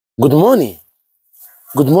Good morning.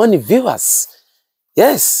 Good morning, viewers.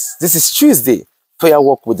 Yes, this is Tuesday, prayer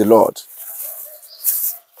walk with the Lord.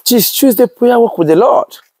 It is Tuesday, prayer walk with the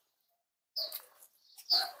Lord.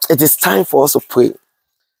 It is time for us to pray.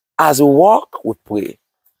 As we walk, we pray.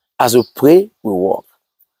 As we pray, we walk.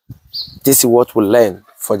 This is what we learn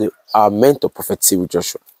for our mentor, Prophet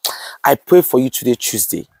Joshua. I pray for you today,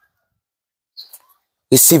 Tuesday.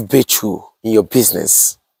 Receive breakthrough in your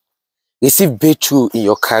business. Receive breakthrough in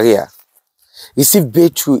your career. Receive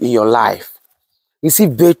breakthrough in your life.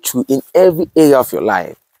 Receive breakthrough in every area of your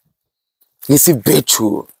life. Receive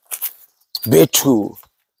breakthrough. Breakthrough.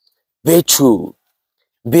 Breakthrough.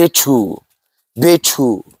 Breakthrough.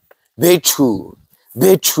 Breakthrough. Breakthrough.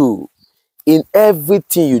 Breakthrough. In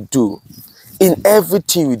everything you do. In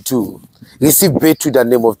everything you do. Receive breakthrough in the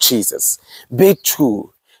name of Jesus. Breakthrough.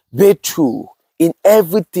 Breakthrough. In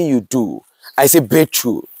everything you do. I say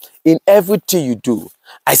breakthrough. In everything you do.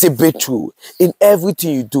 I say breakthrough. In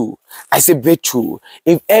everything you do. I say breakthrough.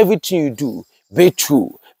 In everything you do. Breakthrough.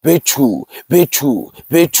 Breakthrough. Breakthrough.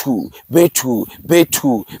 Breakthrough. Breakthrough.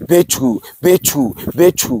 Breakthrough. Breakthrough. Breakthrough.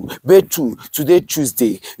 Breakthrough. Breakthrough. Today,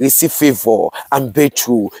 Tuesday, receive favor and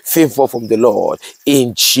breakthrough. Favor from the Lord.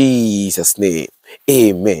 In Jesus' name.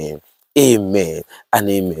 Amen. Amen and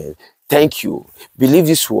amen. Thank you. Believe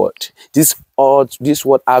this word. This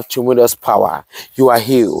word has tremendous power. You are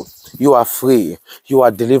healed. You are free. You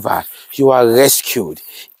are delivered. You are rescued.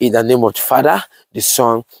 In the name of the Father, the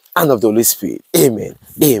Son, and of the Holy Spirit. Amen.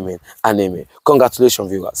 Amen and amen. Congratulations,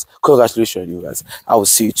 viewers. Congratulations, viewers. I will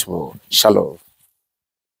see you tomorrow. Shalom.